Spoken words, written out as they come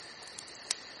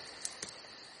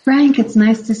Frank, it's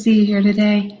nice to see you here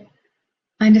today.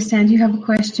 I understand you have a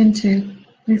question too.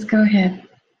 Please go ahead.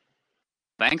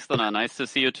 Thanks, Donna. Nice to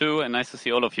see you too, and nice to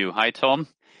see all of you. Hi, Tom.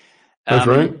 Hi,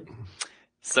 Frank.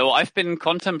 So I've been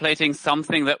contemplating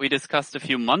something that we discussed a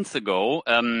few months ago,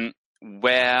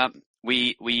 where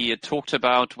we talked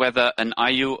about whether an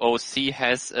IUOC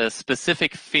has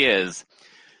specific fears.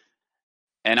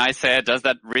 And I said, does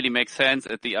that really make sense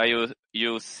at the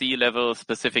IUOC level,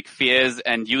 specific fears?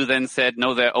 And you then said,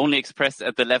 no, they're only expressed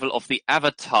at the level of the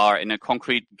avatar in a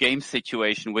concrete game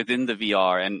situation within the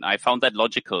VR. And I found that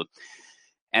logical.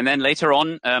 And then later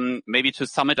on, maybe to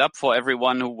sum it up for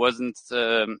everyone who wasn't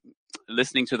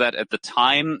listening to that at the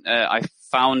time, I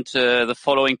found the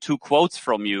following two quotes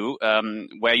from you,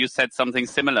 where you said something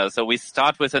similar. So we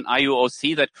start with an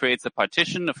IUOC that creates a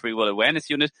partition, a free will awareness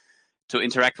unit, to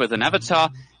interact with an avatar,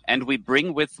 and we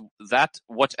bring with that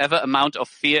whatever amount of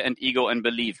fear and ego and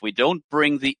belief. We don't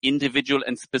bring the individual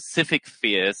and specific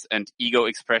fears and ego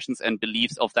expressions and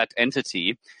beliefs of that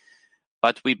entity,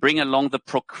 but we bring along the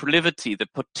proclivity, the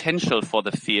potential for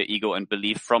the fear, ego, and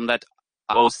belief from that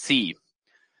OC.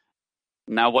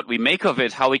 Now, what we make of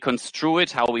it, how we construe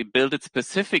it, how we build it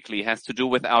specifically has to do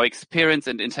with our experience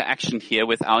and interaction here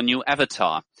with our new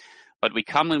avatar. But we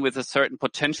come in with a certain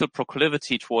potential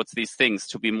proclivity towards these things,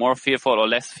 to be more fearful or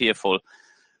less fearful,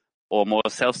 or more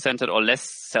self-centered or less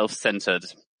self-centered.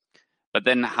 But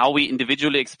then how we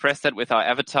individually express that with our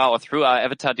avatar or through our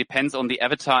avatar depends on the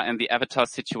avatar and the avatar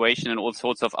situation and all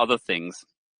sorts of other things.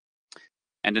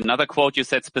 And another quote, you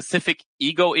said specific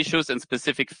ego issues and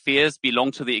specific fears belong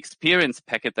to the experience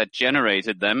packet that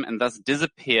generated them and thus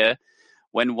disappear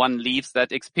when one leaves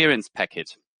that experience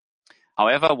packet.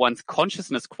 However, one's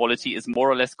consciousness quality is more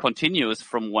or less continuous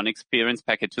from one experience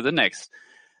packet to the next.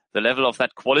 The level of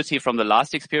that quality from the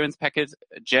last experience packet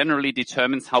generally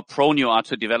determines how prone you are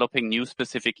to developing new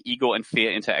specific ego and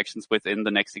fear interactions within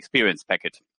the next experience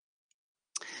packet.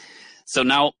 So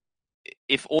now,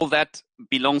 if all that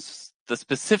belongs, the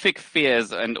specific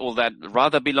fears and all that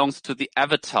rather belongs to the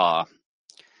avatar,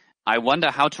 I wonder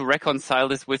how to reconcile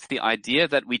this with the idea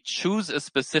that we choose a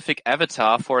specific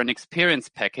avatar for an experience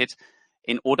packet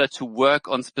in order to work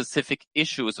on specific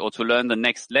issues or to learn the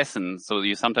next lesson. So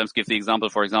you sometimes give the example,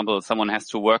 for example, someone has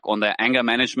to work on their anger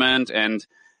management and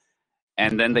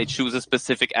then they choose a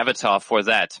specific avatar for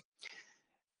that.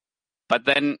 But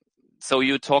then, so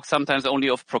you talk sometimes only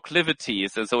of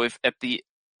proclivities. And so if at the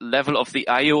level of the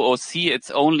IUOC,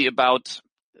 it's only about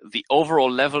the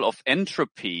overall level of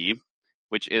entropy,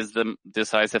 which is the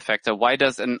decisive factor, why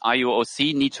does an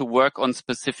IUOC need to work on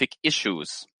specific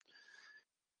issues?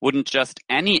 Wouldn't just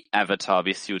any avatar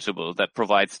be suitable that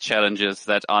provides challenges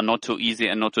that are not too easy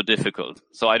and not too difficult?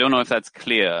 So I don't know if that's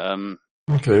clear.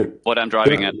 Okay. What I'm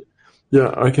driving at.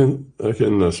 Yeah, I can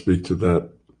speak to that,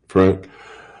 Frank.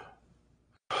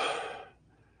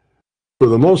 For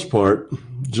the most part,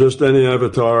 just any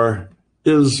avatar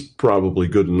is probably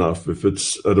good enough if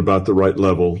it's at about the right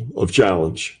level of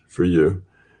challenge for you.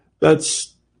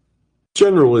 That's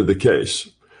generally the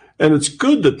case. And it's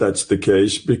good that that's the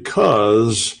case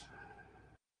because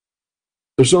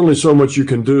there's only so much you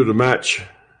can do to match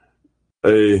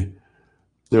a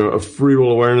free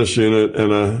will awareness unit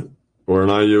or an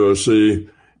IUOC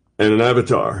and an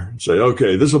avatar. Say,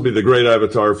 okay, this will be the great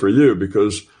avatar for you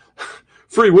because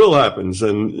free will happens,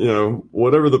 and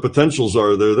whatever the potentials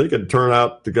are there, they can turn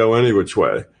out to go any which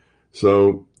way.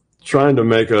 So trying to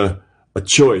make a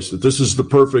choice that this is the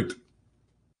perfect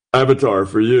avatar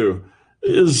for you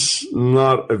is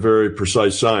not a very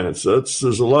precise science.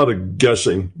 There's a lot of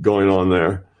guessing going on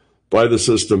there by the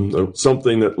system.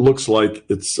 Something that looks like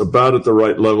it's about at the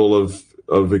right level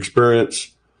of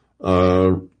experience,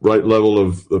 right level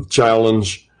of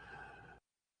challenge.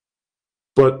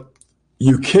 But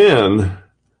you can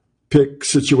pick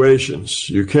situations.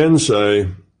 You can say,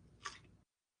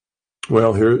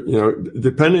 well, here,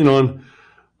 depending on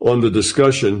the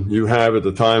discussion you have at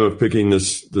the time of picking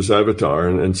this avatar,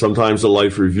 and sometimes the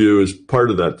life review is part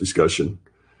of that discussion.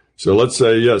 So let's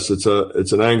say, yes, it's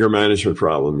an anger management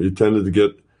problem. You tended to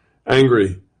get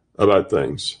angry about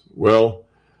things. Well,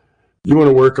 you want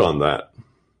to work on that.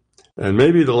 And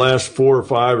maybe the last 4 or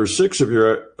 5 or 6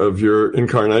 of your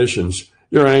incarnations,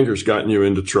 your anger's gotten you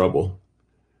into trouble.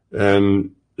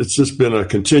 And it's just been a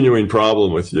continuing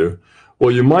problem with you.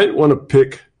 Well, you might want to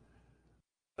pick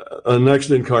a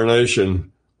next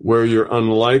incarnation where you're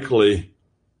unlikely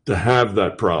to have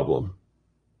that problem.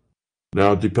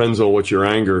 Now, it depends on what your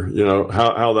anger,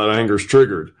 how that anger's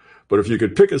triggered. But if you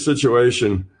could pick a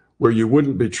situation where you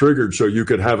wouldn't be triggered so you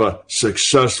could have a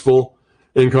successful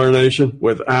incarnation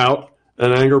without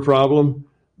an anger problem,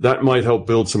 that might help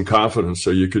build some confidence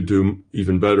so you could do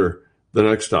even better the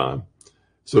next time.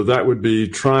 So that would be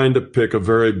trying to pick a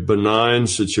very benign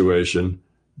situation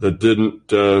that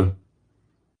didn't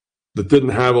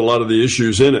have a lot of the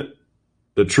issues in it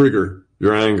that trigger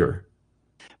your anger.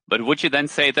 But would you then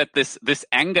say that this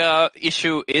anger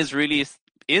issue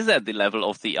is at the level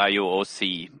of the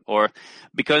IUOC? Or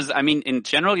because, I mean, in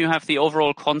general, you have the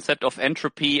overall concept of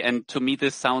entropy, and to me,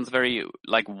 this sounds very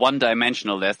like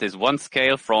one-dimensional. There's this one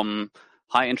scale from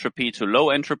high entropy to low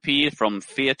entropy, from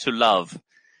fear to love.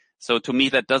 So to me,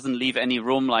 that doesn't leave any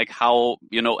room like how,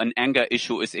 an anger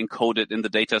issue is encoded in the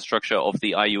data structure of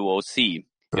the IUOC.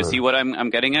 You see what I'm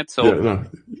getting at? So, yeah, no.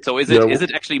 So is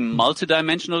it actually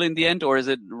multidimensional in the end, or is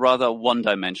it rather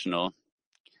one-dimensional?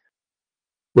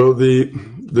 Well, the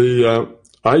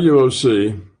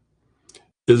IUOC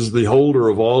is the holder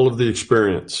of all of the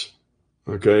experience.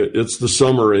 Okay, it's the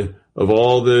summary of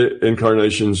all the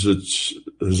incarnations it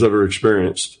has ever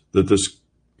experienced, that this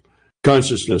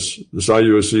consciousness, this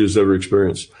IUOC, has ever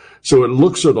experienced. So it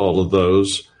looks at all of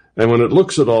those, and when it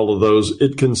looks at all of those,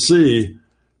 it can see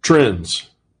trends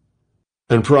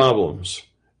and problems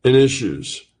and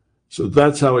issues. So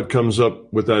that's how it comes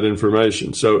up with that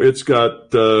information. So it's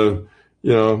got, I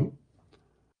don't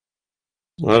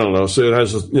know, say it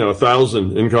has,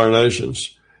 1,000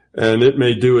 incarnations, and it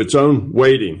may do its own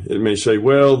weighting. It may say,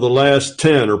 well, the last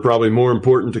 10 are probably more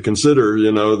important to consider,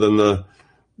 than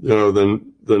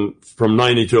from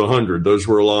 90 to 100. Those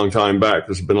were a long time back.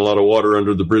 There's been a lot of water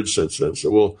under the bridge since then.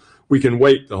 So we can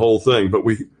weight the whole thing, but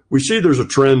we see there's a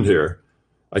trend here.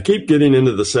 I keep getting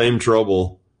into the same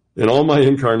trouble in all my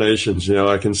incarnations.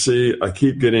 I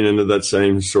keep getting into that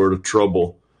same sort of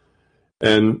trouble.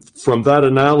 And from that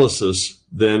analysis,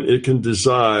 then it can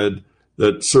decide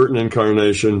that certain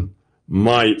incarnation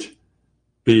might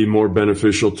be more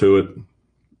beneficial to it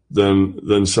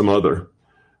than some other.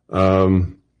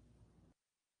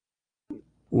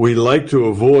 We like to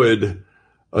avoid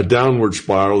a downward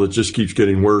spiral that just keeps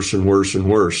getting worse and worse and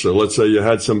worse. So let's say you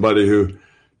had somebody who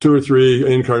 2 or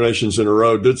 3 incarnations in a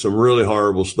row did some really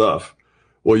horrible stuff.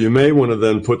 Well, you may want to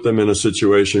then put them in a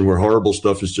situation where horrible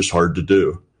stuff is just hard to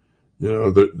do.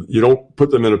 You don't put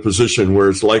them in a position where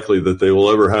it's likely that they will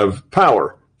ever have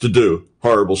power to do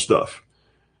horrible stuff.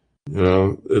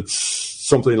 It's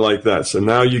something like that. So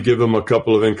now you give them a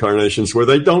couple of incarnations where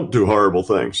they don't do horrible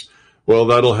things. Well,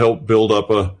 that'll help build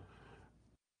up a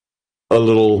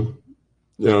little,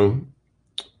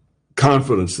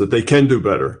 confidence that they can do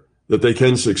better, that they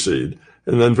can succeed.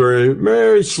 And then very,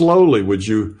 very slowly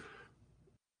you'd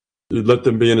let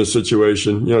them be in a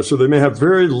situation, so they may have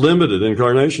very limited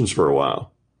incarnations for a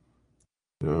while.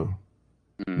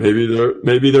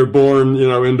 Maybe they're born,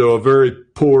 into a very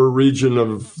poor region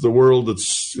of the world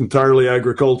that's entirely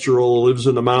agricultural, lives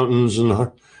in the mountains,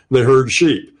 and they herd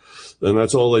sheep. And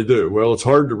that's all they do. Well, it's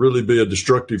hard to really be a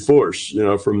destructive force,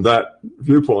 from that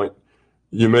viewpoint.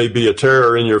 You may be a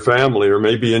terror in your family or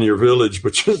maybe in your village,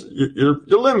 but you're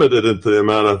limited in the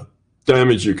amount of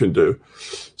damage you can do.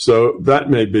 So that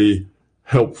may be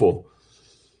helpful.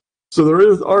 So there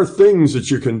are things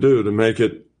that you can do to make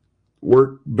it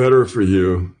work better for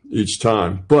you each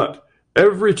time. But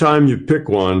every time you pick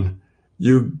one,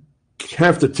 you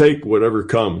have to take whatever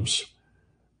comes,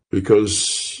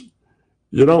 because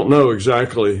you don't know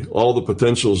exactly all the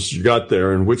potentials you got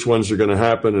there and which ones are going to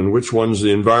happen and which ones the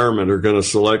environment are going to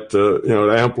select to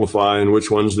amplify, and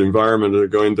which ones the environment are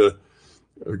going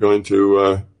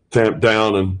to tamp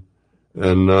down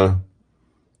and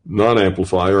not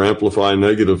amplify or amplify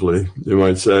negatively, you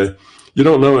might say. You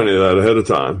don't know any of that ahead of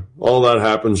time. All that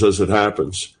happens as it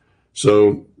happens.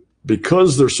 So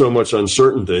because there's so much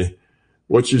uncertainty,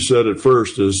 what you said at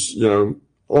first is,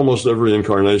 almost every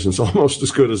incarnation is almost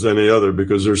as good as any other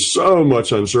because there's so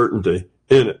much uncertainty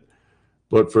in it.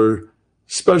 But for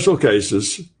special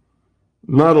cases,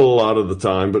 not a lot of the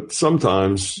time, but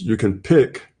sometimes you can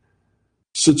pick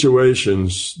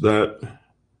situations that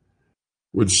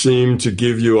would seem to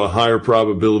give you a higher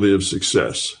probability of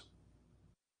success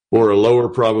or a lower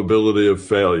probability of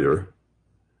failure.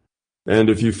 And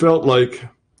if you felt like,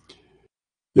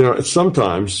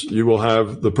 sometimes you will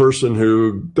have the person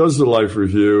who does the life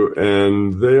review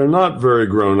and they are not very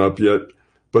grown up yet,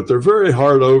 but they're very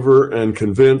hard over and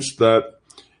convinced that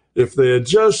if they had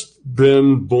just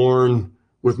been born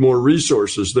with more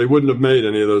resources, they wouldn't have made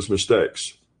any of those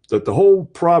mistakes. That the whole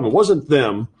problem wasn't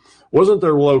them, wasn't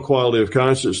their low quality of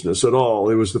consciousness at all.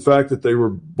 It was the fact that they were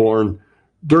born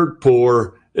dirt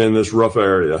poor in this rough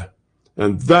area.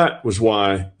 And that was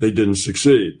why they didn't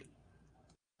succeed.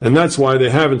 And that's why they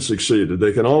haven't succeeded.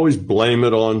 They can always blame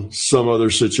it on some other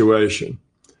situation.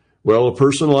 Well, a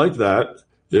person like that,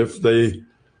 if they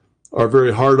are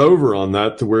very hard over on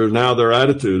that to where now their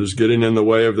attitude is getting in the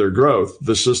way of their growth,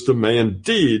 the system may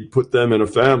indeed put them in a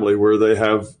family where they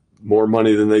have more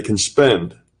money than they can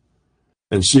spend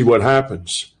and see what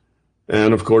happens.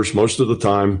 And of course, most of the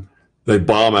time they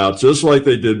bomb out just like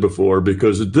they did before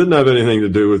because it didn't have anything to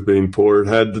do with being poor. It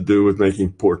had to do with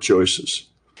making poor choices.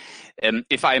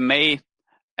 If I may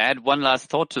add one last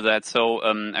thought to that. So,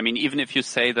 I mean, even if you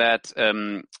say that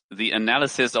the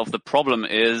analysis of the problem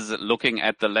is looking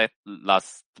at the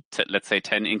last, let's say,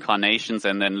 10 incarnations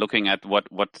and then looking at what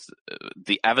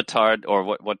the avatar or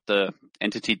what the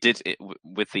entity did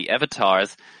with the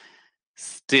avatars,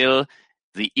 still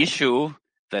the issue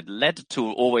that led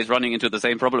to always running into the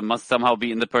same problem must somehow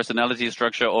be in the personality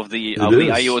structure of the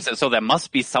IUOs. So there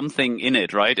must be something in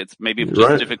it, right? It's maybe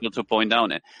just difficult to point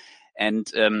down it. And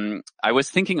I was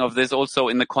thinking of this also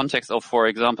in the context of, for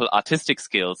example, artistic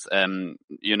skills, that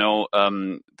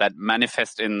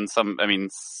manifest in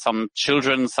some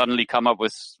children suddenly come up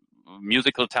with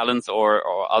musical talents or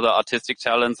other artistic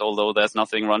talents, although there's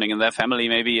nothing running in their family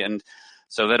maybe. And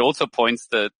so that also points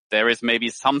that there is maybe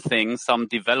some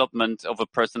development of a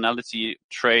personality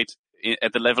trait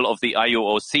at the level of the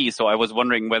IUOC. So I was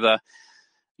wondering whether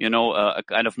a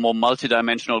kind of more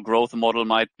multidimensional growth model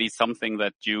might be something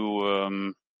that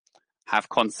you have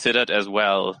considered as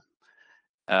well.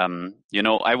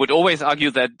 I would always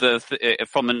argue that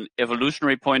from an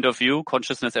evolutionary point of view,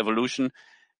 consciousness evolution,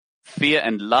 fear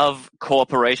and love,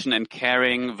 cooperation and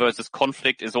caring versus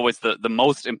conflict is always the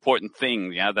most important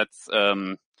thing. Yeah, that's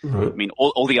right. I mean,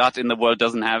 all the art in the world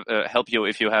doesn't help you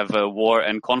if you have war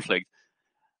and conflict.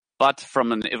 But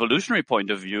from an evolutionary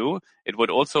point of view, it would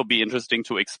also be interesting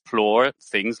to explore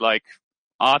things like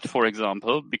art, for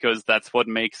example, because that's what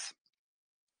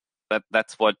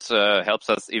helps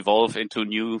us evolve into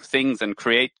new things and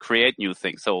create new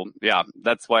things. So yeah,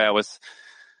 that's why I was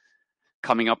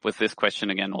coming up with this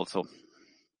question again also.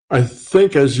 I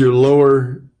think as you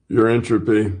lower your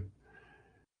entropy,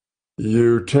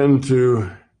 you tend to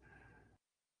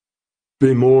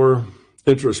be more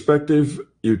introspective,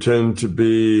 you tend to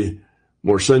be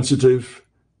more sensitive,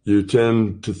 you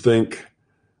tend to think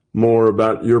more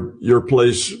about your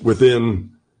place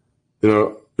within,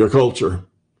 your culture.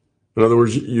 In other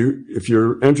words, if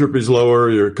your entropy is lower,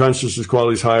 your consciousness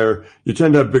quality is higher, you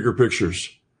tend to have bigger pictures.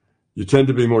 You tend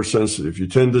to be more sensitive. You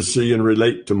tend to see and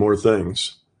relate to more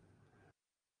things.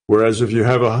 Whereas if you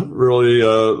have a really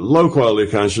low quality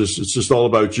of consciousness, it's just all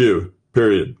about you,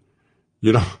 period.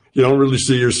 You don't really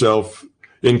see yourself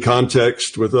in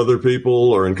context with other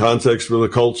people or in context with a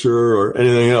culture or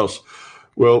anything else.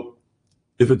 Well,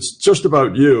 if it's just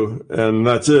about you and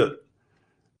that's it,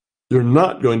 you're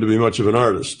not going to be much of an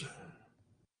artist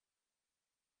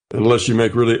unless you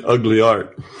make really ugly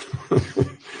art.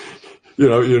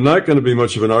 You're not going to be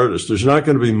much of an artist. There's not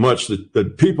going to be much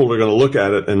that people are going to look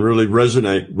at it and really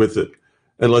resonate with it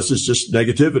unless it's just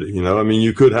negativity.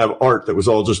 You could have art that was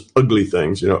all just ugly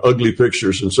things, ugly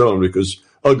pictures and so on, because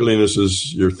ugliness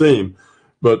is your theme.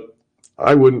 But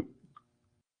I wouldn't,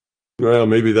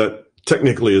 maybe that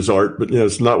technically is art, but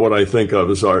it's not what I think of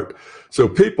as art. So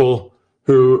people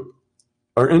who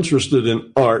are interested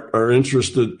in art are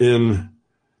interested in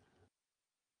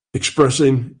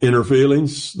expressing inner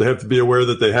feelings. They have to be aware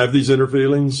that they have these inner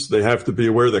feelings. They have to be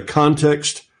aware of the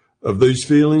context of these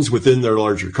feelings within their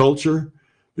larger culture,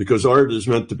 because art is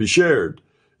meant to be shared.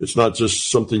 It's not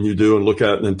just something you do and look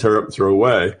at and then tear up and throw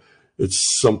away.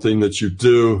 It's something that you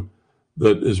do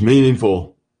that is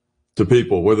meaningful to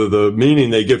people. Whether the meaning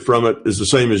they get from it is the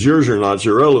same as yours or not is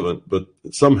irrelevant, but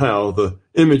somehow the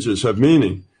images have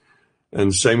meaning.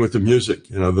 And same with the music.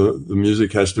 The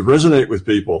music has to resonate with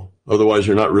people. Otherwise,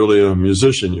 you're not really a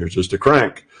musician. You're just a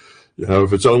crank.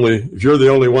 If you're the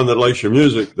only one that likes your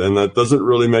music, then that doesn't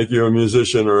really make you a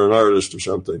musician or an artist or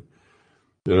something.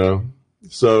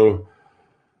 So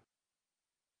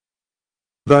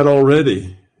that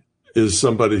already is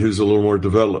somebody who's a little more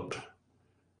developed.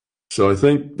 So I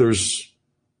think there's,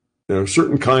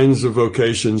 certain kinds of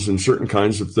vocations and certain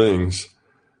kinds of things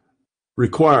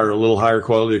require a little higher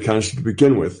quality of consciousness to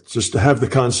begin with, just to have the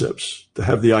concepts, to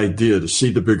have the idea, to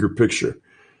see the bigger picture.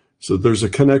 So there's a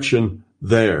connection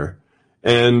there.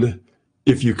 And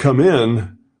if you come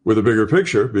in with a bigger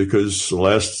picture, because the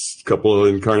last couple of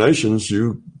incarnations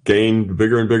you gained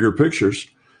bigger and bigger pictures,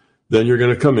 then you're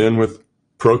going to come in with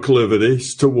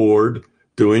proclivities toward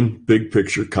doing big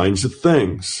picture kinds of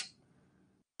things.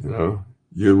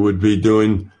 You would be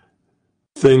doing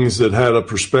things that had a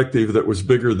perspective that was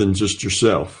bigger than just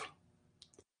yourself.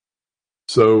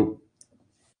 So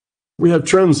we have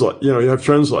trends you have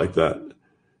trends like that.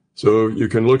 So you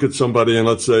can look at somebody and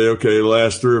let's say, okay, the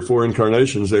last 3 or 4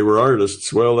 incarnations, they were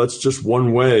artists. Well, that's just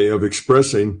one way of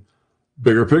expressing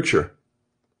bigger picture.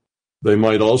 They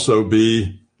might also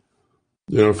be,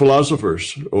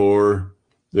 philosophers or,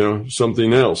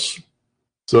 something else.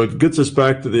 So it gets us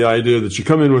back to the idea that you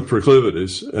come in with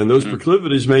proclivities, and those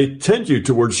proclivities may tend you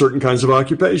towards certain kinds of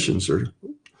occupations or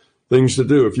things to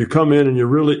do. If you come in and you're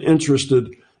really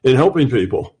interested in helping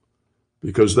people,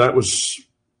 because that was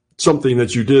something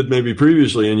that you did maybe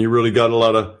previously and you really got a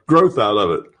lot of growth out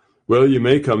of it, well, you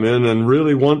may come in and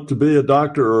really want to be a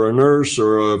doctor or a nurse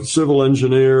or a civil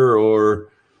engineer or,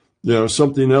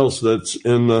 something else that's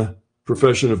in the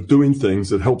profession of doing things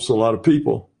that helps a lot of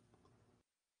people.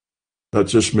 That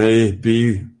just may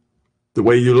be the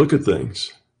way you look at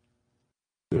things,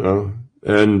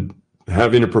 and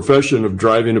having a profession of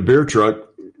driving a beer truck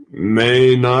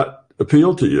may not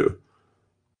appeal to you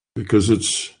because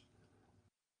it's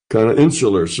kind of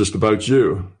insular. It's just about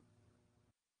you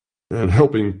and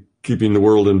helping keeping the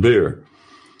world in beer.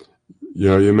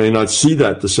 You may not see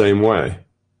that the same way.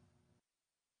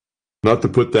 Not to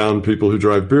put down people who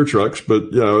drive beer trucks, but,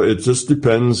 it just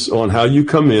depends on how you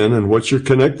come in and what you're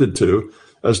connected to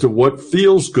as to what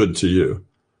feels good to you.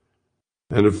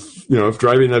 And if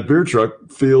driving that beer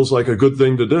truck feels like a good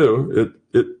thing to do,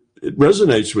 it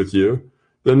resonates with you,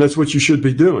 then that's what you should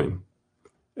be doing.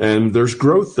 And there's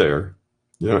growth there.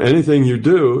 Anything you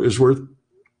do is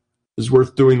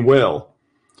worth doing well.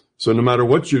 So no matter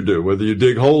what you do, whether you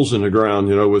dig holes in the ground,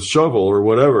 with shovel or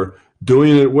whatever,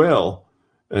 doing it well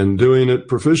and doing it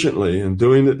proficiently and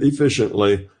doing it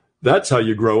efficiently, that's how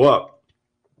you grow up,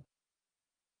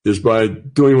 is by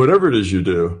doing whatever it is you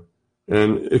do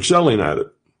and excelling at it,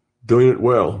 doing it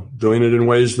well, doing it in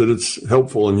ways that it's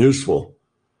helpful and useful.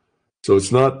 So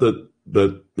it's not that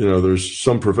there's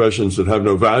some professions that have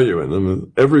no value in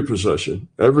them. Every profession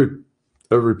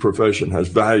has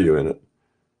value in it.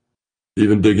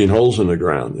 Even digging holes in the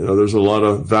ground, there's a lot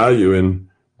of value in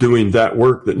doing that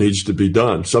work that needs to be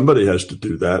done. Somebody has to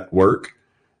do that work.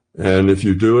 And if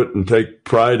you do it and take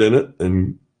pride in it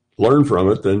and learn from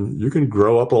it, then you can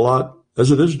grow up a lot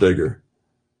as a ditch digger.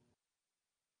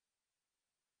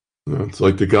 It's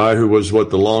like the guy who was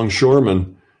the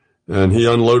longshoreman, and he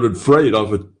unloaded freight off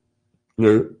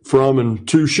from and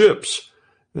to ships.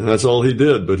 And that's all he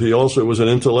did. But he also was an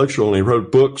intellectual, and he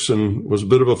wrote books and was a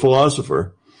bit of a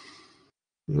philosopher.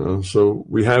 So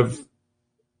we have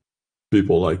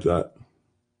people like that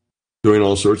doing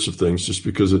all sorts of things just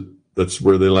because that's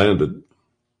where they landed.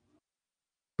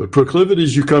 But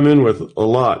proclivities you come in with a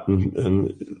lot,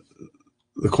 and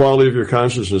the quality of your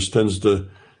consciousness tends to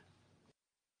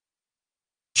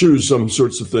choose some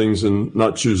sorts of things and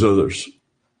not choose others.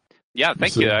 Yeah,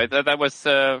 thank you. That was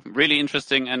really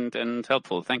interesting and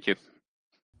helpful. Thank you.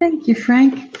 Thank you,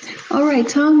 Frank. All right,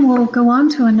 Tom, we'll go on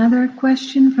to another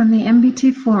question from the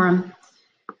MBT forum.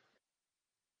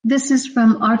 This is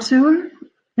from Arthur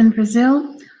in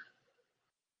Brazil.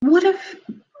 What if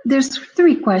there's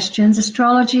 3 questions: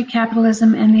 astrology,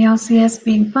 capitalism, and the LCS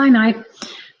being finite?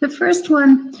 The first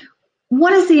one,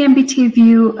 what is the MBT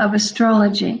view of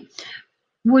astrology?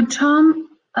 Would Tom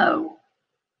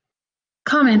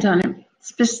comment on it,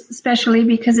 especially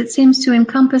because it seems to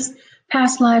encompass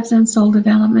past lives and soul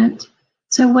development?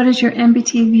 So what is your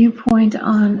MBT viewpoint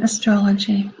on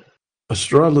astrology?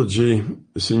 Astrology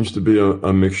seems to be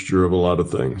a mixture of a lot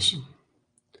of things.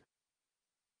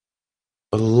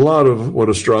 A lot of what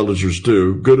astrologers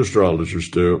do, good astrologers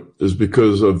do, is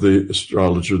because of the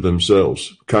astrologer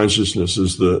themselves. Consciousness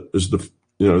is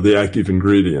the active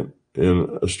ingredient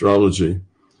in astrology,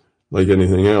 like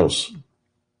anything else.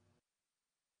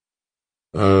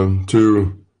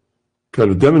 To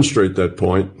kind of demonstrate that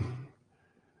point,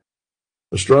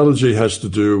 astrology has to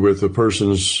do with a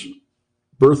person's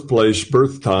birthplace,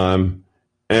 birth time,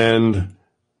 and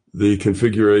the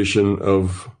configuration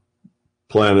of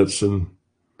planets and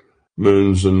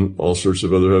moons and all sorts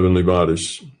of other heavenly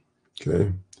bodies.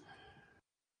 Okay.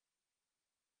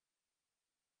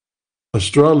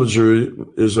 Astrology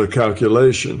is a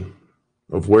calculation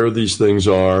of where these things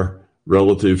are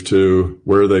relative to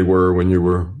where they were when you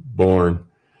were born.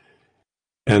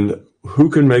 And who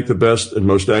can make the best and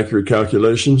most accurate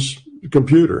calculations? The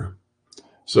computer.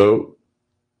 So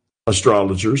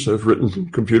astrologers have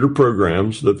written computer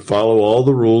programs that follow all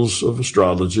the rules of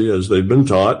astrology as they've been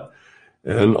taught,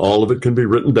 and all of it can be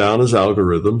written down as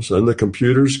algorithms, and the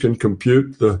computers can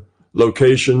compute the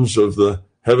locations of the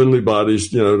heavenly bodies,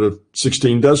 to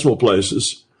 16 decimal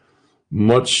places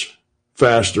much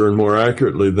faster and more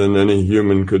accurately than any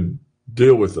human could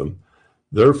deal with them.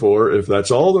 Therefore, if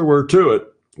that's all there were to it,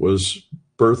 was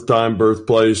birth time,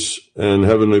 birthplace, and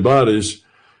heavenly bodies,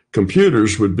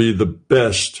 computers would be the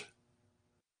best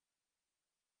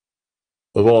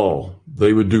of all.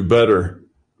 They would do better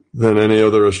than any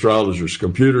other astrologers.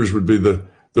 Computers would be the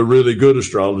really good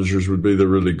astrologers would be the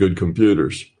really good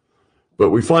computers. But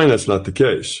we find that's not the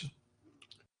case.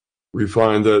 We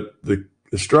find that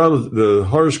the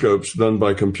horoscopes done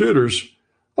by computers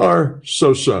are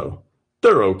so-so.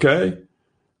 They're okay.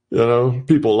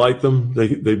 People like them.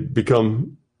 They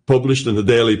become published in the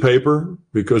daily paper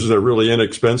because they're really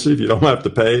inexpensive. You don't have to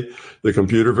pay the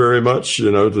computer very much,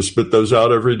 to spit those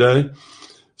out every day.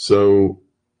 So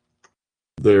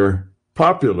they're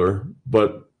popular,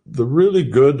 but the really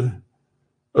good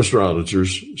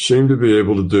astrologers seem to be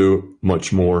able to do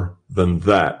much more than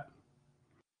that.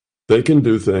 They can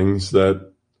do things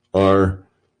that are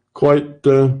quite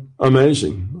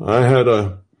amazing. I had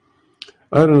an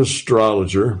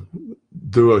astrologer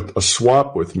do a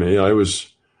swap with me. I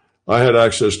had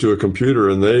access to a computer,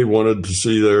 and they wanted to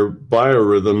see their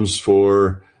biorhythms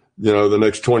for the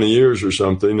next 20 years or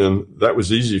something, and that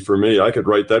was easy for me. I could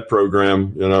write that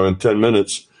program, in 10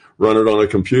 minutes, run it on a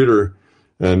computer,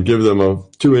 and give them a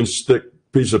 2-inch thick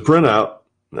piece of printout,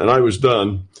 and I was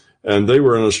done. And they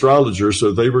were an astrologer,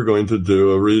 so they were going to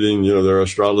do a reading, their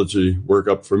astrology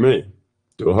workup for me,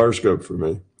 do a horoscope for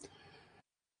me.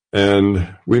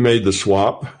 And we made the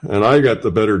swap, and I got the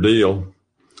better deal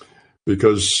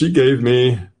because she gave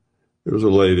me, it was a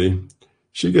lady,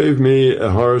 she gave me a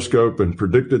horoscope and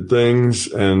predicted things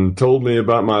and told me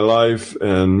about my life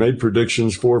and made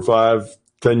predictions 4, 5,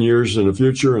 10 years in the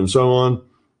future and so on.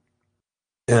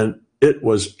 And it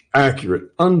was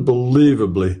accurate,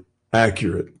 unbelievably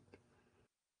accurate.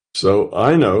 So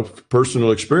I know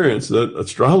personal experience that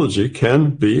astrology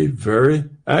can be very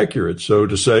accurate. So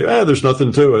to say, there's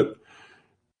nothing to it,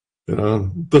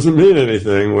 doesn't mean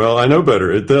anything. Well, I know better.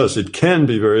 It does. It can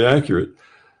be very accurate.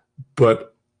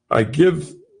 But I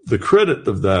give the credit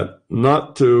of that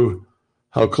not to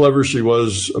how clever she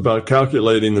was about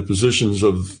calculating the positions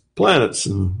of planets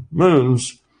and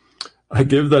moons. I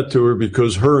give that to her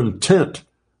because her intent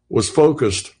was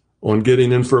focused on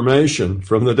getting information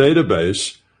from the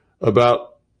database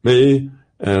about me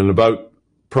and about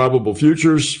probable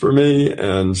futures for me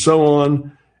and so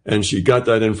on, and she got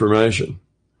that information.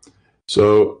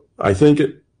 So I think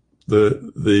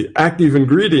the active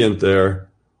ingredient there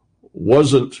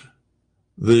wasn't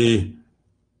the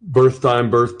birth time,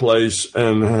 birthplace,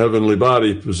 and heavenly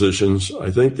body positions.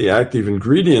 I think the active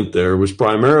ingredient there was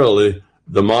primarily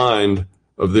the mind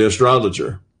of the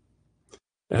astrologer,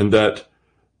 and that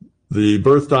the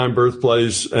birth time,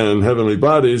 birthplace, and heavenly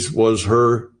bodies was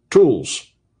her tools.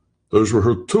 Those were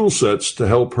her tool sets to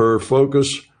help her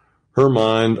focus her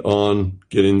mind on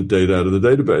getting the data out of the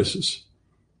databases.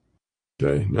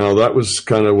 Okay, now that was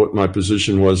kind of what my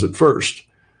position was at first,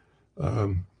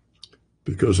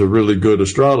 because a really good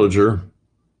astrologer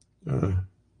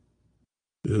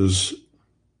is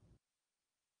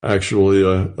actually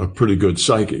a pretty good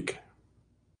psychic,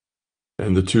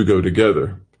 and the two go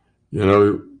together.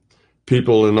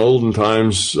 People in olden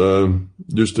times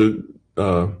used to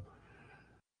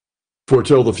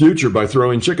foretell the future by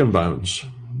throwing chicken bones.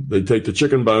 They'd take the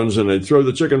chicken bones and they'd throw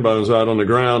the chicken bones out on the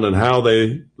ground, and how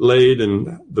they laid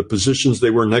and the positions they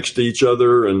were next to each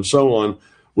other and so on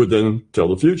would then tell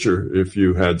the future if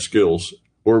you had skills,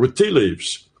 or with tea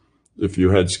leaves if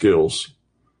you had skills.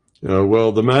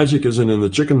 Well, the magic isn't in the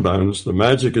chicken bones. The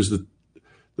magic is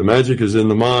in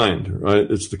the mind, right?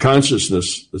 It's the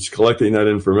consciousness that's collecting that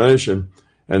information.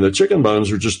 And the chicken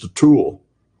bones are just a tool.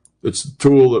 It's the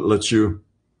tool that lets you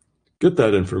get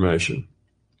that information.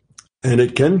 And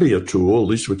it can be a tool, at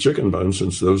least with chicken bones,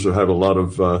 since those have a lot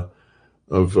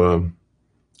of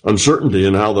uncertainty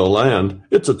in how they'll land.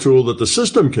 It's a tool that the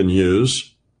system can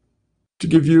use to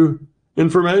give you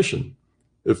information.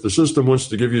 If the system wants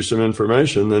to give you some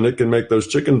information, then it can make those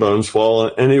chicken bones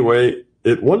fall any way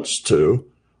it wants to,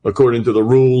 according to the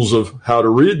rules of how to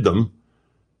read them,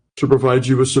 to provide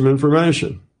you with some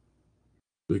information.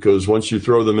 Because once you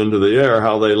throw them into the air,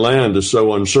 how they land is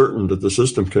so uncertain that the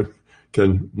system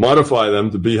can modify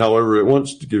them to be however it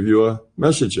wants to give you a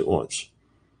message it wants.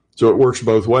 So it works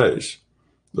both ways.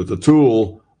 That the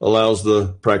tool allows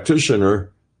the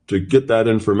practitioner to get that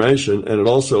information, and it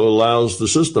also allows the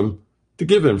system to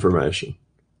give information.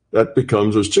 That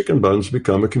becomes, those chicken bones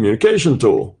become a communication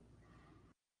tool.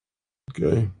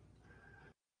 Okay.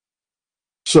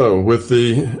 So with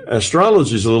the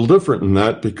astrology is a little different in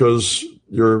that, because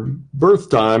your birth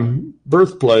time,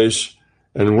 birthplace,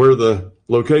 and where the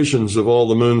locations of all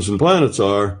the moons and planets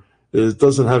are, it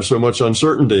doesn't have so much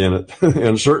uncertainty in it. The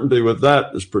uncertainty with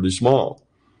that is pretty small.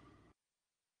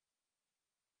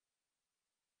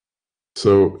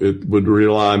 So it would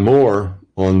rely more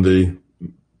on the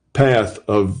path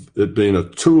of it being a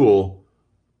tool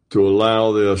to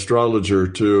allow the astrologer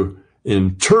to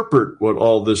interpret what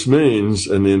all this means,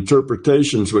 and the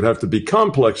interpretations would have to be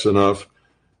complex enough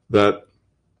that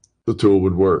the tool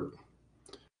would work.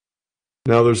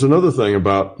 Now, there's another thing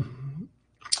about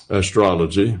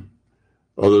astrology,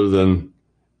 other than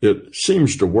it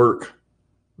seems to work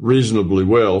reasonably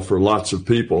well for lots of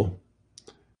people,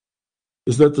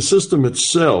 is that the system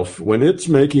itself, when it's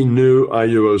making new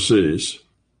IUOCs,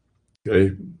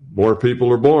 okay, more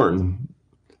people are born.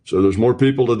 So there's more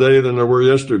people today than there were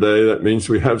yesterday. That means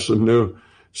we have some new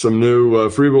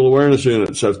free will awareness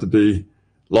units have to be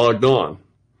logged on.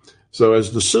 So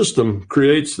as the system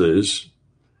creates these,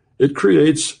 it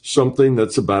creates something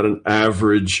that's about an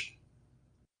average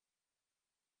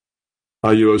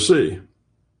IUOC,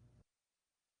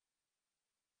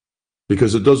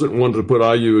 because it doesn't want to put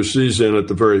IUOCs in at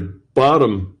the very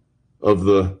bottom of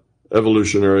the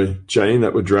evolutionary chain.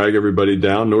 That would drag everybody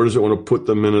down, nor does it want to put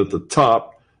them in at the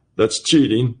top. That's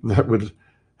cheating. That would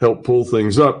help pull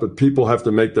things up, but people have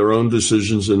to make their own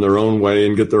decisions in their own way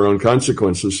and get their own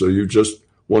consequences. So you just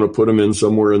want to put them in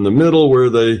somewhere in the middle where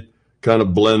they kind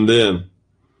of blend in.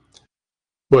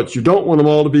 But you don't want them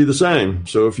all to be the same.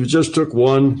 So if you just took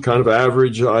one kind of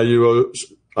average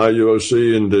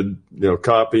IUOC and did,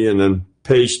 copy and then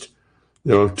paste,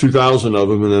 2,000 of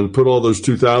them and then put all those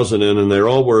 2,000 in and they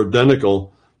all were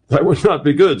identical, that would not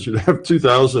be good. You'd have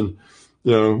 2,000,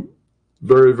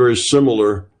 very, very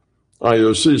similar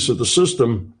IUOCs. So the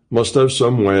system must have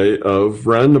some way of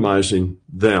randomizing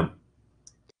them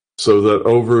so that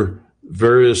over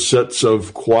various sets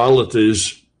of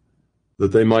qualities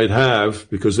that they might have,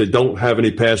 because they don't have any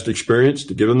past experience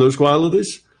to give them those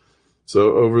qualities.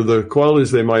 So over the qualities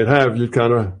they might have, you'd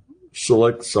kind of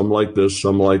select some like this,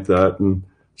 some like that. And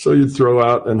so you'd throw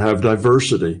out and have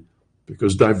diversity,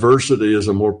 because diversity is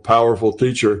a more powerful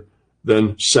teacher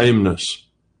than sameness.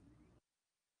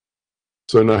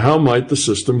 So now how might the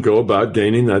system go about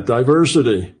gaining that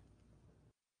diversity?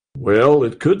 Well,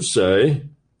 it could say,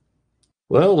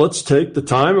 well, let's take the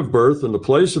time of birth and the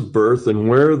place of birth and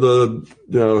where the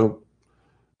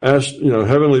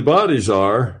heavenly bodies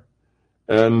are,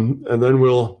 and then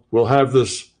we'll have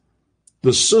this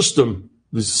system,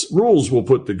 these rules we'll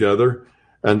put together,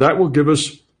 and that will give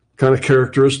us kind of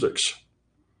characteristics.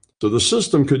 So the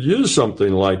system could use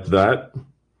something like that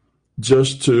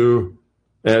just to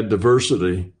add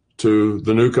diversity to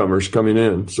the newcomers coming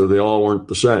in, so they all weren't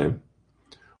the same.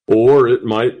 Or it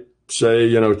might say,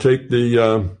 take the,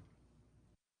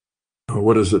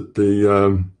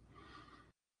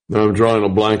 I'm drawing a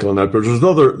blank on that, but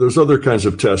there's other kinds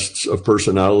of tests of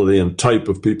personality and type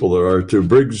of people there are too.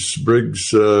 Briggs,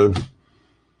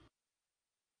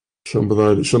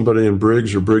 somebody in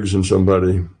Briggs, or Briggs and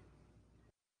somebody.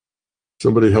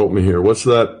 Somebody help me here. What's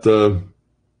that?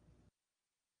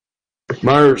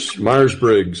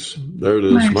 Myers-Briggs. There it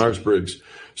is, Myers-Briggs.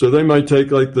 So they might take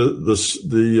like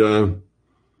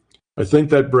I think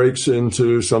that breaks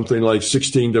into something like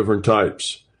 16 different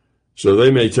types. So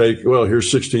they may take, well, here's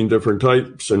 16 different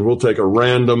types, and we'll take a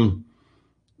random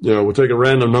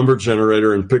number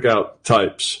generator and pick out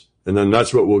types. And then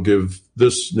that's what we'll give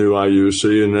this new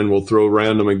IUC, and then we'll throw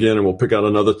random again, and we'll pick out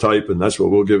another type, and that's what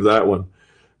we'll give that one.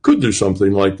 Could do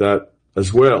something like that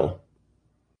as well.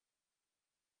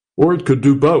 Or it could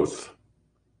do both.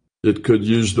 It could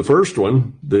use the first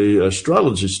one, the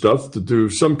astrology stuff, to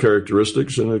do some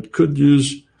characteristics, and it could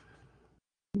use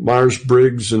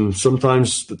Myers-Briggs, and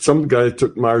sometimes some guy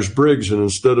took Myers-Briggs, and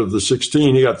instead of the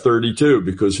 16, he got 32,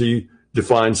 because he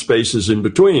defined spaces in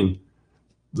between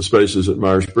the spaces that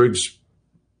Myers-Briggs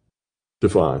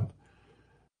defined.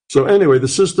 So anyway, the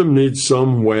system needs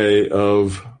some way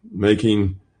of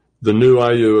making the new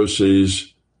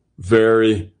IUOCs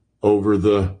vary over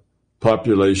the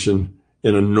population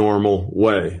in a normal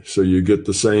way, so you get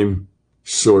the same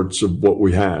sorts of what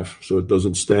we have, so it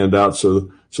doesn't stand out. So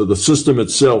the system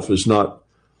itself is not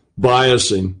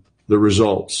biasing the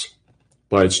results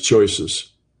by its choices.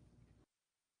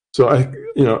 So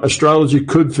astrology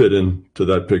could fit into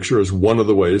that picture as one of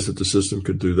the ways that the system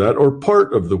could do that, or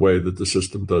part of the way that the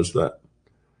system does that,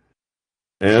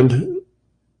 and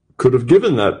could have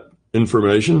given that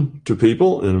information to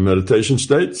people in a meditation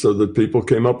state so that people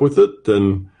came up with it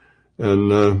and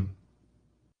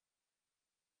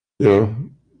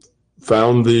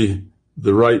found the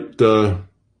right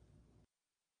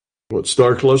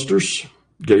star clusters,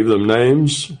 gave them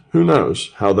names. Who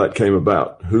knows how that came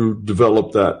about? Who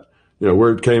developed that?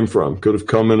 Where it came from. Could have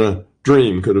come in a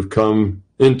dream, could have come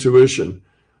intuition,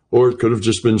 or it could have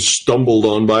just been stumbled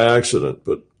on by accident.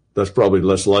 But that's probably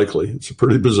less likely. It's a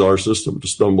pretty bizarre system to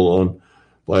stumble on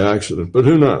by accident, but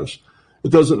who knows?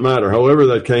 It doesn't matter. However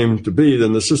that came to be,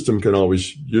 then the system can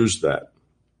always use that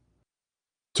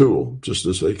tool just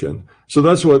as they can. So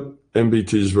that's what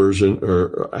MBT's version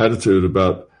or attitude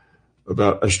about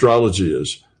astrology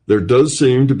is. There does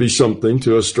seem to be something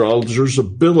to astrologers'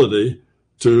 ability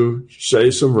to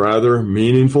say some rather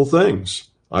meaningful things.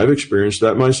 I've experienced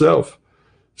that myself.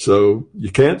 So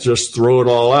you can't just throw it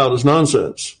all out as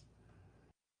nonsense.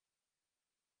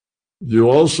 You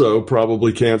also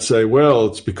probably can't say, well,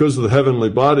 it's because of the heavenly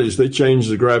bodies, they change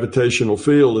the gravitational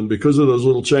field, and because of those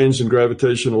little changes in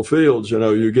gravitational fields,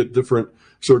 you get different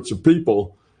sorts of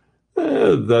people.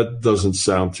 That doesn't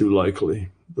sound too likely.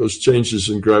 Those changes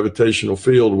in gravitational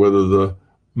field, whether the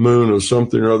moon or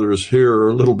something or other is here or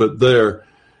a little bit there,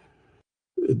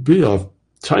 it'd be a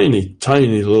tiny,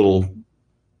 tiny little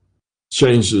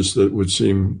changes that would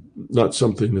seem not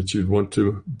something that you'd want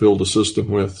to build a system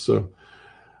with. So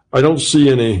I don't see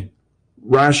any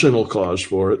rational cause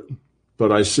for it,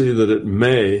 but I see that it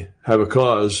may have a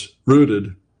cause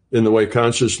rooted in the way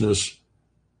consciousness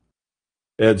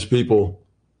adds people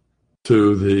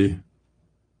to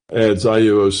adds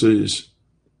IUOCs,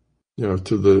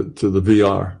 to the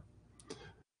VR.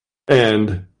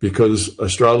 And because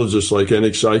astrologists like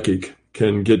any psychic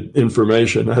can get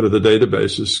information out of the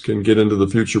databases, can get into the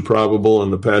future probable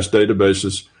and the past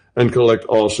databases and collect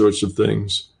all sorts of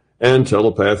things, and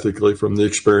telepathically from the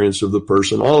experience of the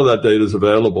person. All of that data is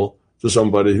available to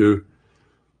somebody who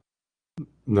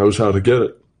knows how to get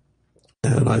it.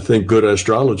 And I think good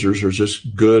astrologers are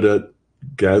just good at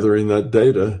gathering that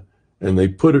data, and they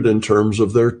put it in terms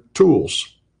of their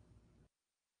tools.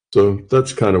 So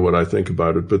that's kind of what I think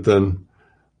about it. But then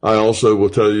I also will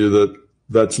tell you that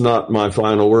that's not my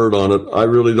final word on it. I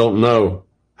really don't know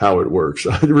how it works.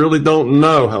 I really don't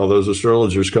know how those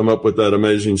astrologers come up with that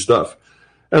amazing stuff.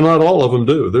 And not all of them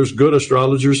do. There's good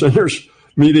astrologers, and there's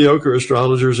mediocre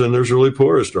astrologers, and there's really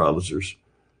poor astrologers,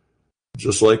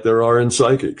 just like there are in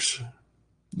psychics.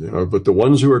 But the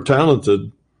ones who are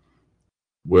talented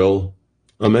will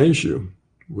amaze you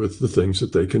with the things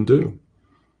that they can do.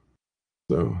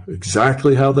 So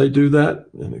exactly how they do that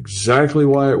and exactly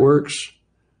why it works,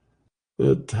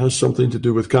 it has something to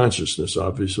do with consciousness,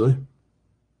 obviously,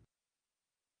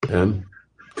 and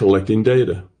collecting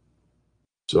data.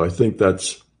 So I think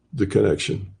that's the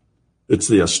connection. It's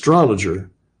the astrologer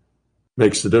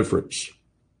makes the difference,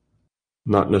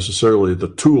 not necessarily the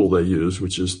tool they use,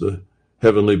 which is the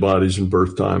heavenly bodies and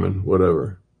birth time and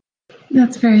whatever.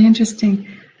 That's very interesting.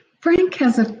 Frank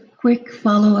has a quick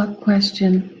follow-up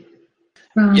question.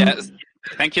 Yes.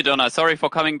 Thank you, Donna. Sorry for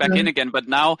coming back in again. But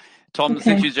now, Tom,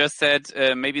 since you just said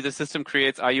maybe the system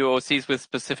creates IUOCs with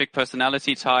specific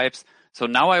personality types, so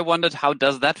now I wondered, how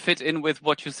does that fit in with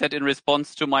what you said in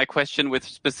response to my question with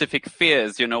specific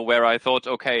fears, where I thought,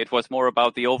 okay, it was more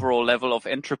about the overall level of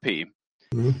entropy.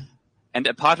 Mm-hmm.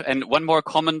 And one more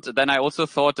comment, then I also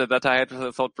thought that I had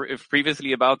thought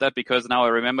previously about that, because now I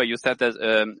remember you said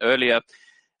that earlier,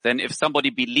 then if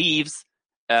somebody believes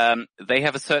they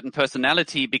have a certain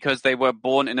personality because they were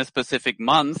born in a specific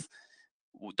month,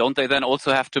 don't they then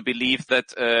also have to believe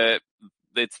that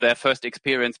it's their first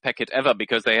experience packet ever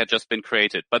because they had just been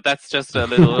created? But that's just a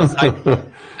little side.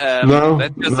 A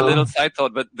little side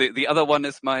thought. But the other one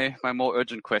is my more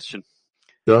urgent question.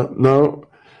 Yeah, no,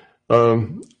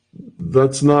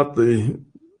 that's not the.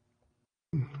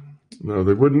 No,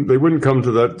 they wouldn't come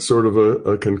to that sort of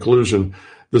a conclusion.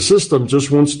 The system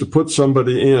just wants to put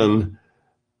somebody in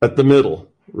at the middle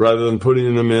rather than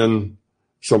putting them in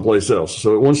someplace else.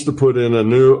 So it wants to put in a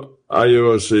new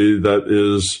IUOC that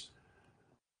is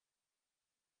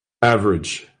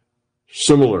average,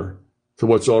 similar to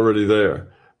what's already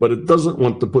there, but it doesn't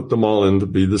want to put them all in to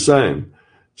be the same.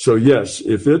 So yes,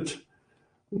 if it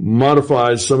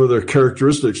modifies some of their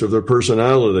characteristics of their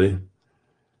personality,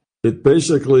 it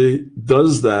basically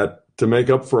does that to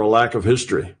make up for a lack of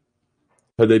history.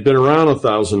 Had they been around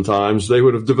 1,000 times, they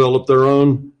would have developed their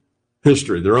own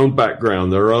history, their own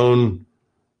background, their own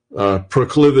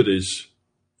proclivities,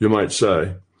 you might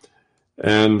say.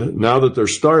 And now that they're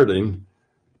starting,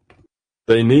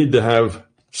 they need to have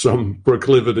some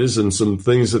proclivities and some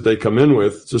things that they come in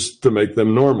with just to make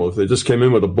them normal. If they just came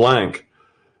in with a blank,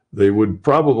 they would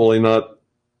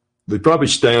they'd probably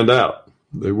stand out.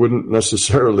 They wouldn't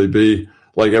necessarily be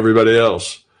like everybody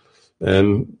else.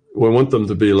 And we want them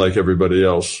to be like everybody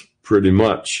else pretty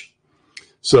much.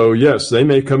 So yes, they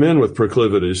may come in with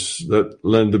proclivities that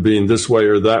lend to being this way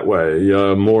or that way,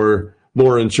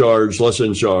 more in charge, less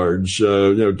in charge,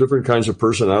 different kinds of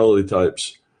personality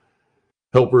types,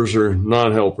 helpers or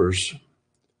non-helpers.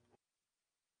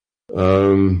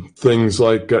 Things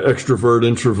like extrovert,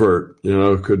 introvert,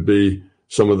 could be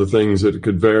some of the things that it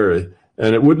could vary.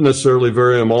 And it wouldn't necessarily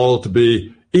vary them all to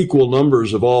be equal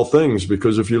numbers of all things,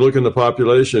 because if you look in the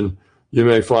population, you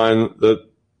may find that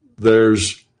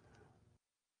there's,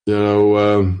 I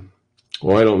don't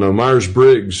know,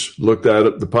 Myers-Briggs looked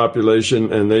at the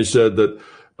population and they said that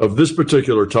of this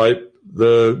particular type,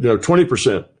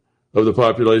 20% of the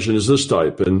population is this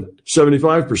type and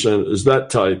 75% is that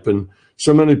type and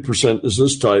so many percent is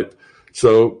this type.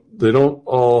 So they don't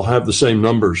all have the same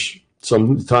numbers.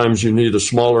 Sometimes you need a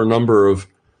smaller number of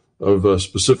a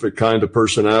specific kind of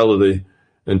personality,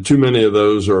 and too many of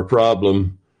those are a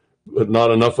problem, but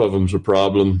not enough of them is a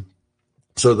problem.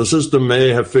 So the system may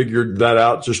have figured that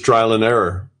out, just trial and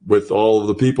error with all of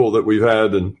the people that we've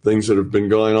had and things that have been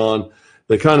going on.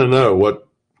 They kind of know what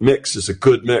mix is a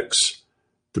good mix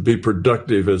to be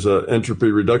productive as an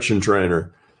entropy reduction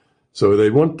trainer. So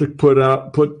they want to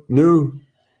put new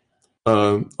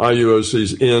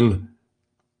IUOCs in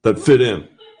that fit in,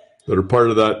 that are part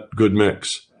of that good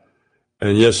mix.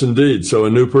 And yes, indeed. So a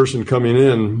new person coming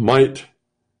in might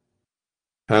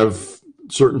have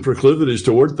certain proclivities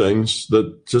toward things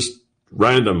that just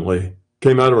randomly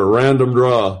came out of a random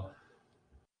draw.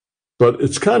 But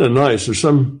it's kind of nice. There's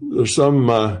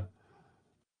some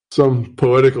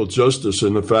poetical justice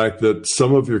in the fact that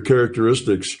some of your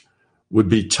characteristics would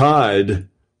be tied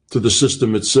to the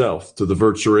system itself, to the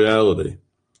virtual reality.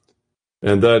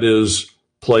 And that is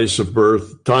place of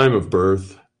birth, time of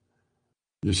birth.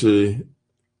 You see,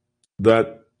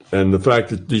 that, and the fact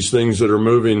that these things that are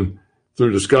moving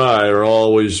through the sky are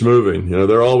always moving.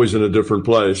 They're always in a different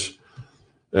place.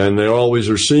 And they always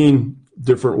are seen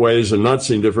different ways and not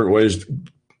seen different ways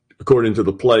according to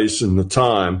the place and the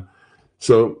time.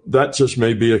 So that just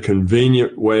may be a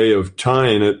convenient way of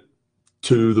tying it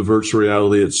to the virtual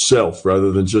reality itself,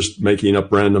 rather than just making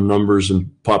up random numbers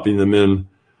and popping them in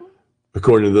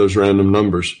according to those random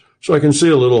numbers. So I can see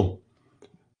a little,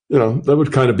 that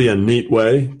would kind of be a neat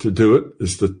way to do it,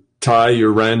 is to tie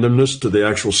your randomness to the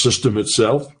actual system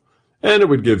itself. And it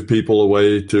would give people a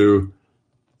way to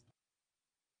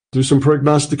do some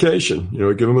prognostication,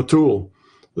 give them a tool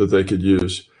that they could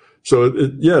use. So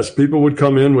yes, people would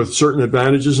come in with certain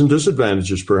advantages and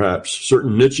disadvantages, perhaps,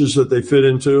 certain niches that they fit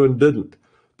into and didn't,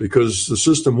 because the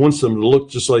system wants them to look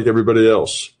just like everybody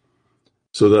else.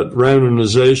 So that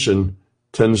randomization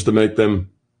tends to make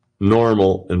them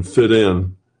normal and fit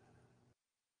in.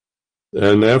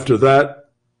 And after that,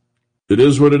 it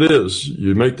is what it is.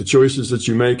 You make the choices that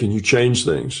you make and you change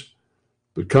things.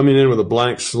 But coming in with a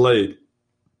blank slate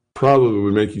probably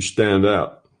would make you stand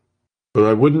out. But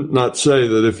I wouldn't not say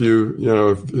that if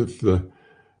if the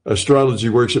astrology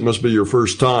works, it must be your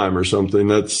first time or something.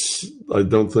 I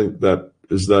don't think that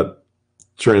is that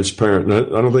transparent.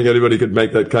 I don't think anybody could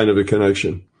make that kind of a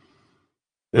connection.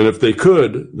 And if they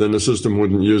could, then the system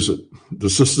wouldn't use it. The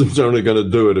system's only going to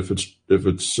do it if it's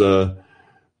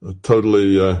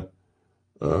totally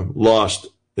lost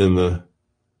in the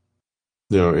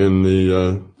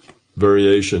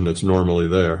variation that's normally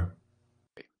there.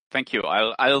 Thank you.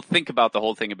 I'll think about the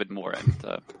whole thing a bit more. And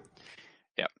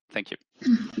thank you.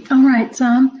 All right,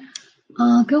 Tom.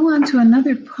 I'll go on to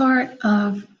another part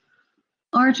of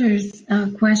Arthur's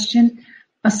question,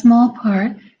 a small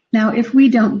part. Now, if we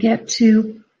don't get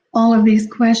to all of these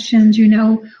questions,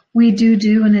 we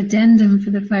do an addendum for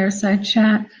the Fireside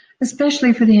Chat,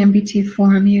 especially for the MBT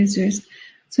Forum users.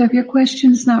 So if your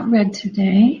question is not read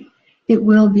today, it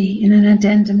will be in an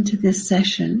addendum to this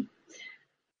session.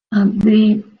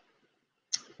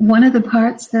 One of the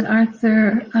parts that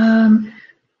Arthur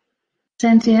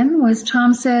sent in was,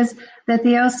 Tom says that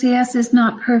the LCS is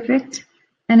not perfect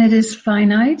and it is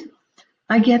finite.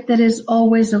 I get that it is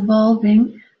always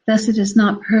evolving, thus it is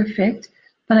not perfect,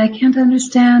 but I can't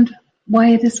understand why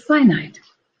it is finite.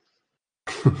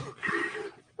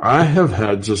 I have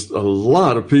had just a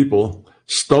lot of people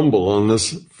stumble on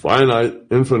this finite,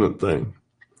 infinite thing.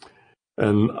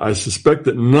 And I suspect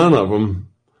that none of them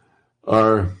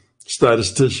are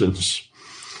statisticians.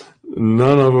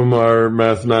 None of them are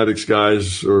mathematics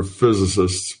guys or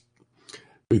physicists,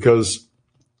 because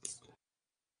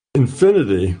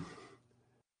infinity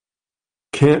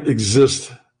can't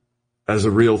exist as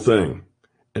a real thing.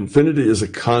 Infinity is a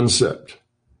concept.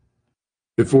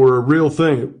 If it were a real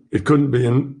thing, it couldn't be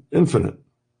infinite.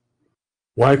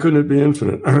 Why couldn't it be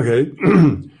infinite? Okay,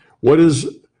 what is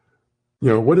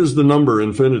the number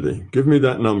infinity? Give me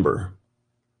that number.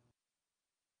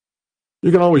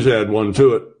 You can always add one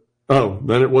to it. Oh,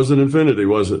 then it wasn't infinity,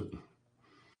 was it?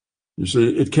 You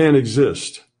see, it can't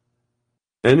exist.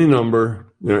 Any number,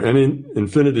 any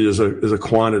infinity is a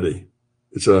quantity.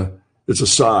 It's It's a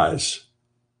size.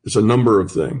 It's a number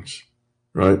of things,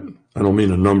 right? I don't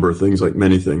mean a number of things like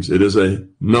many things. It is a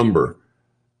number.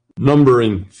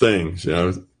 Numbering things,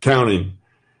 counting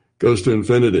goes to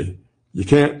infinity. You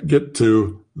can't get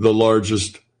to the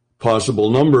largest possible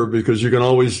number because you can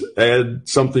always add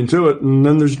something to it, and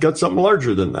then there's got something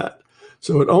larger than that.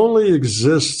 So it only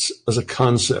exists as a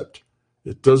concept.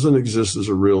 It doesn't exist as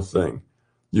a real thing.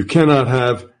 You cannot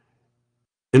have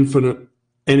infinite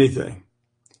anything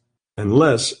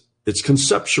unless it's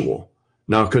conceptual.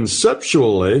 Now,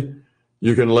 conceptually,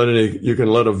 you can let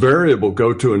a variable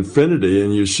go to infinity,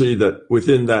 and you see that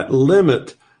within that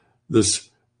limit, this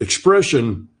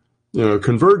expression,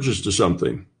 converges to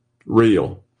something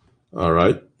real. All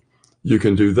right, you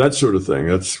can do that sort of thing.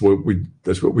 That's what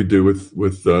we do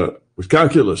with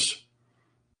calculus.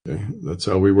 Okay? That's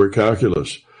how we work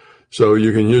calculus. So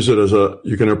you can use it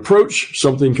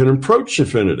something can approach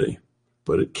infinity,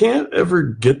 but it can't ever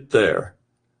get there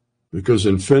because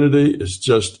infinity is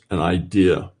just an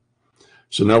idea.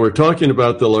 So now we're talking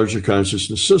about the larger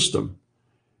consciousness system.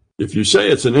 If you say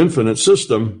it's an infinite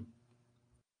system,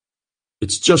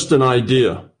 it's just an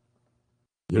idea.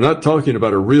 You're not talking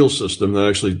about a real system that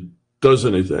actually does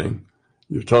anything.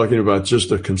 You're talking about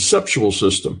just a conceptual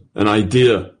system, an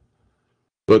idea.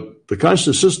 But the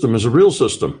conscious system is a real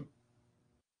system.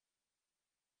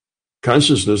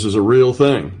 Consciousness is a real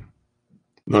thing,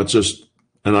 not just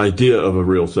an idea of a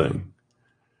real thing.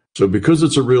 So because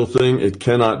it's a real thing, it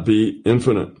cannot be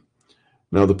infinite.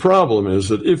 Now, the problem is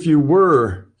that if you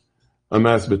were a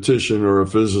mathematician or a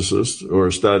physicist or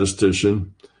a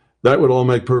statistician, that would all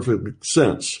make perfect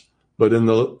sense. But in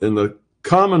the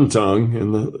common tongue,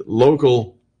 in the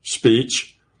local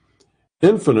speech,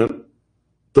 infinite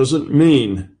doesn't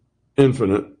mean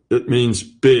infinite. It means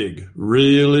big,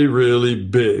 really, really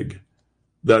big.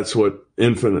 That's what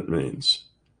infinite means.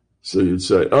 So you'd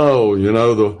say,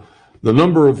 the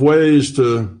number of ways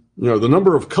to, the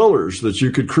number of colors that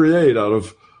you could create out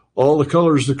of all the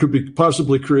colors that could be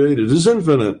possibly created is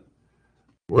infinite.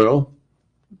 Well,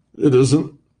 it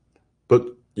isn't. But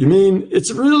you mean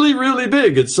it's really, really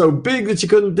big. It's so big that you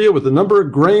couldn't deal with the number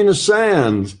of grains of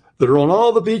sand that are on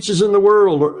all the beaches in the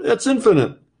world. That's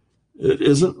infinite. It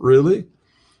isn't really.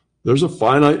 There's a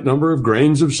finite number of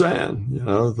grains of sand.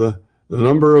 The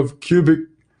number of cubic,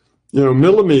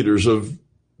 millimeters of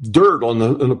dirt on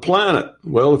the planet.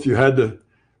 Well, if you had to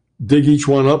dig each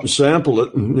one up and sample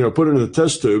it and, put it in a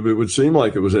test tube, it would seem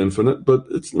like it was infinite, but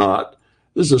it's not.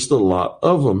 There's just a lot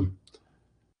of them.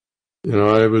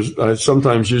 I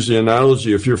sometimes use the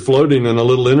analogy, if you're floating in a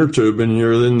little inner tube and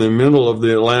you're in the middle of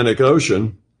the Atlantic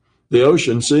Ocean, the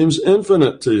ocean seems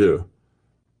infinite to you.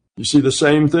 You see the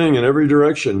same thing in every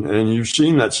direction, and you've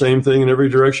seen that same thing in every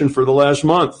direction for the last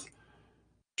month.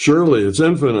 Surely it's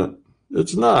infinite.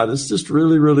 It's not. It's just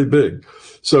really, really big.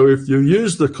 So if you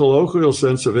use the colloquial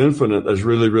sense of infinite as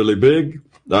really, really big,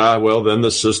 then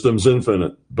the system's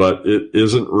infinite. But it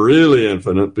isn't really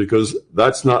infinite because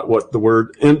that's not what the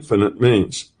word infinite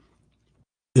means.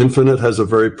 Infinite has a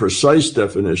very precise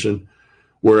definition,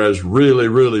 whereas really,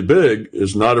 really big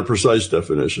is not a precise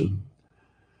definition.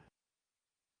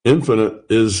 Infinite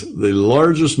is the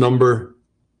largest number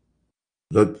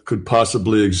that could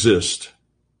possibly exist.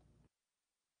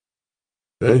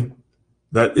 Okay?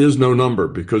 That is no number,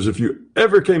 because if you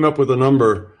ever came up with a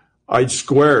number, I'd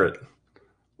square it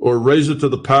or raise it to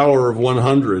the power of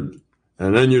 100,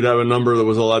 and then you'd have a number that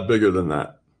was a lot bigger than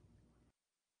that,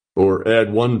 or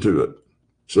add 1 to it.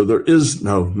 So there is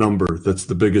no number that's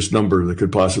the biggest number that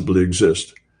could possibly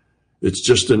exist. It's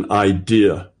just an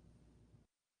idea.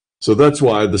 So that's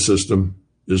why the system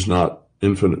is not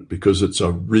infinite, because it's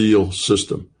a real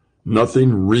system.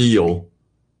 Nothing real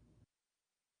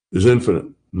is infinite.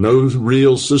 No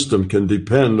real system can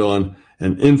depend on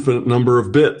an infinite number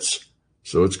of bits.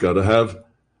 So it's got to have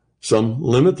some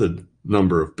limited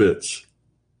number of bits.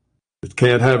 It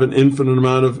can't have an infinite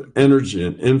amount of energy,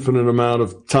 an infinite amount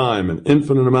of time, an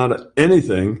infinite amount of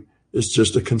anything. It's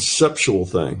just a conceptual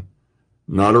thing,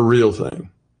 not a real thing.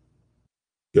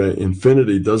 Okay?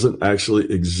 Infinity doesn't actually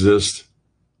exist.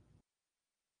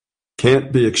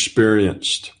 Can't be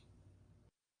experienced.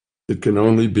 It can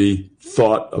only be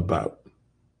thought about.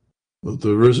 But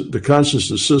the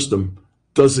consciousness system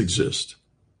does exist.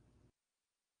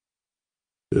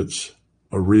 It's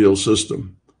a real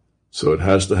system. So it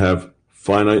has to have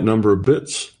finite number of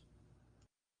bits.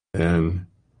 And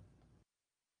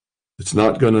it's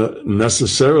not going to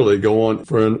necessarily go on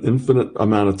for an infinite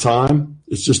amount of time.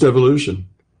 It's just evolution.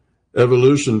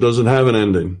 Evolution doesn't have an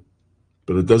ending.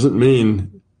 But it doesn't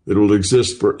mean it will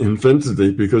exist for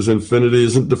infinity, because infinity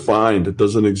isn't defined. It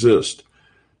doesn't exist.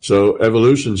 So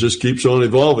evolution just keeps on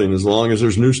evolving. As long as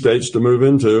there's new states to move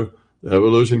into,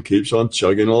 evolution keeps on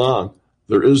chugging along.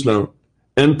 There is no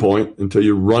endpoint until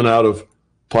you run out of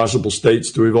possible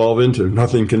states to evolve into.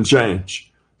 Nothing can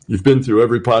change. You've been through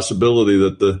every possibility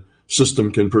that the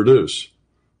system can produce.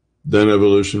 Then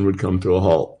evolution would come to a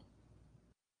halt.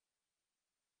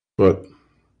 But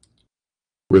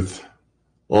with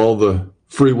all the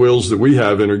free wills that we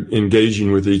have in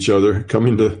engaging with each other,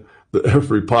 coming to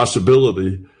every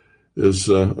possibility is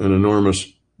an enormous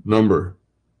number.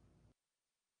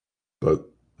 But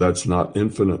that's not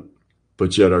infinite.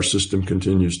 But yet our system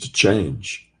continues to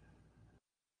change.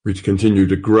 We continue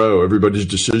to grow. Everybody's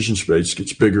decision space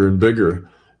gets bigger and bigger.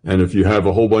 And if you have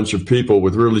a whole bunch of people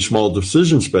with really small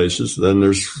decision spaces, then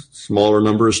there's smaller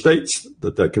number of states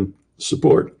that can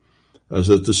support. As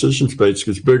the decision space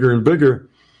gets bigger and bigger,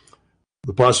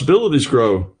 the possibilities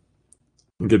grow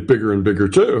and get bigger and bigger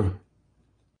too.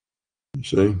 You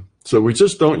see? So we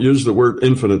just don't use the word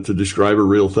infinite to describe a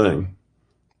real thing.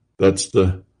 That's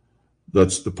the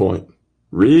point.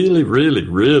 Really, really,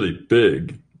 really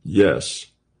big, yes.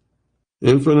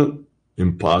 Infinite,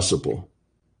 impossible.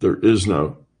 There is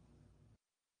no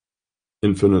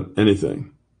infinite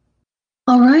anything.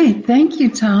 All right. Thank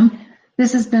you, Tom.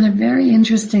 This has been a very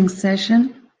interesting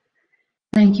session.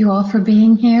 Thank you all for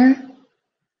being here.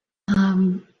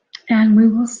 And we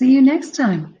will see you next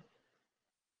time.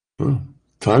 Well,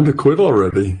 time to quit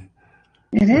already.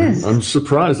 It is. I'm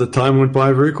surprised the time went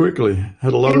by very quickly.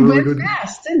 Had a lot of really good,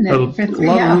 fast, didn't it? had a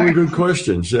lot of really good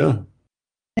questions. Yeah.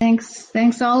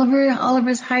 Thanks, Oliver.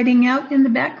 Oliver's hiding out in the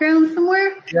background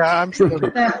somewhere. Yeah, I'm still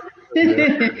here.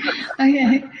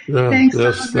 Okay. Yeah, Thanks,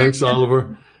 yes, Oliver. thanks,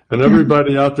 Oliver. And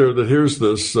everybody out there that hears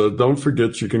this, don't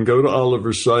forget you can go to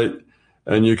Oliver's site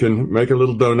and you can make a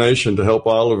little donation to help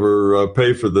Oliver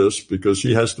pay for this, because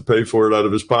he has to pay for it out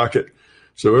of his pocket.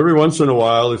 So every once in a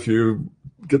while, if you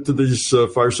get to these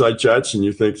fireside chats and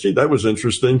you think, gee, that was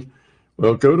interesting,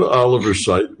 well, go to Oliver's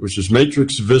site, which is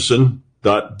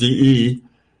matrixvision.de.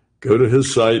 Go to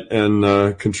his site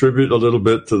and contribute a little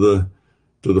bit to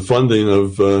the funding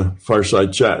of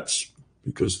Fireside Chats,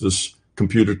 because this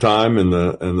computer time and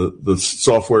the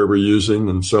software we're using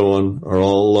and so on are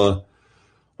all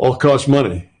cost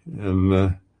money,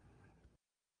 and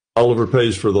Oliver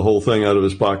pays for the whole thing out of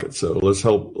his pocket. So let's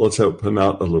help him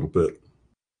out a little bit.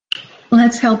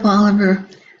 Let's help Oliver.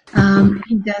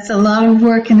 He does a lot of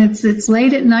work, and it's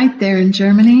late at night there in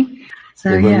Germany. So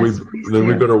well, yes, then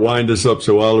we better wind this up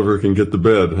so Oliver can get to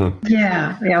bed, huh?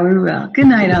 Yeah, we will. Good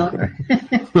night, Oliver.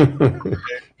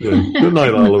 Yeah. Good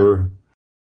night, Oliver.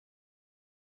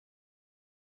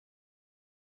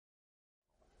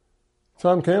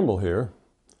 Tom Campbell here.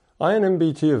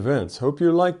 INMBT Events hope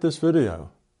you liked this video.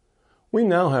 We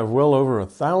now have well over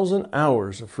 1,000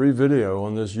 hours of free video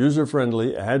on this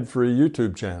user-friendly, ad-free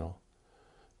YouTube channel.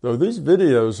 Though these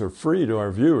videos are free to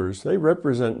our viewers, they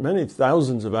represent many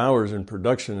thousands of hours in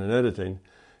production and editing,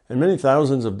 and many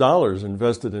thousands of dollars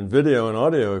invested in video and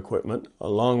audio equipment,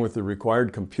 along with the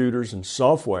required computers and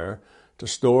software to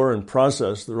store and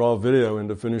process the raw video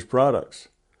into finished products.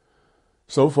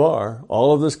 So far,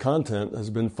 all of this content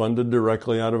has been funded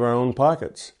directly out of our own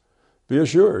pockets. Be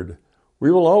assured,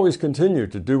 we will always continue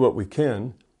to do what we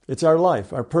can. It's our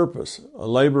life, our purpose, a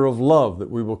labor of love that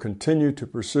we will continue to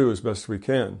pursue as best we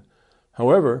can.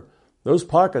 However, those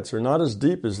pockets are not as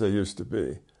deep as they used to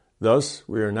be. Thus,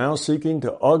 we are now seeking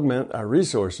to augment our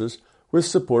resources with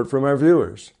support from our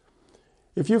viewers.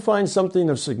 If you find something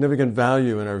of significant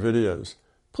value in our videos,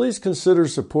 please consider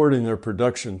supporting their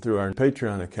production through our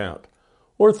Patreon account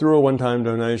or through a one-time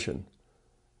donation.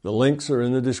 The links are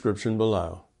in the description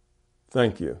below.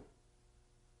 Thank you.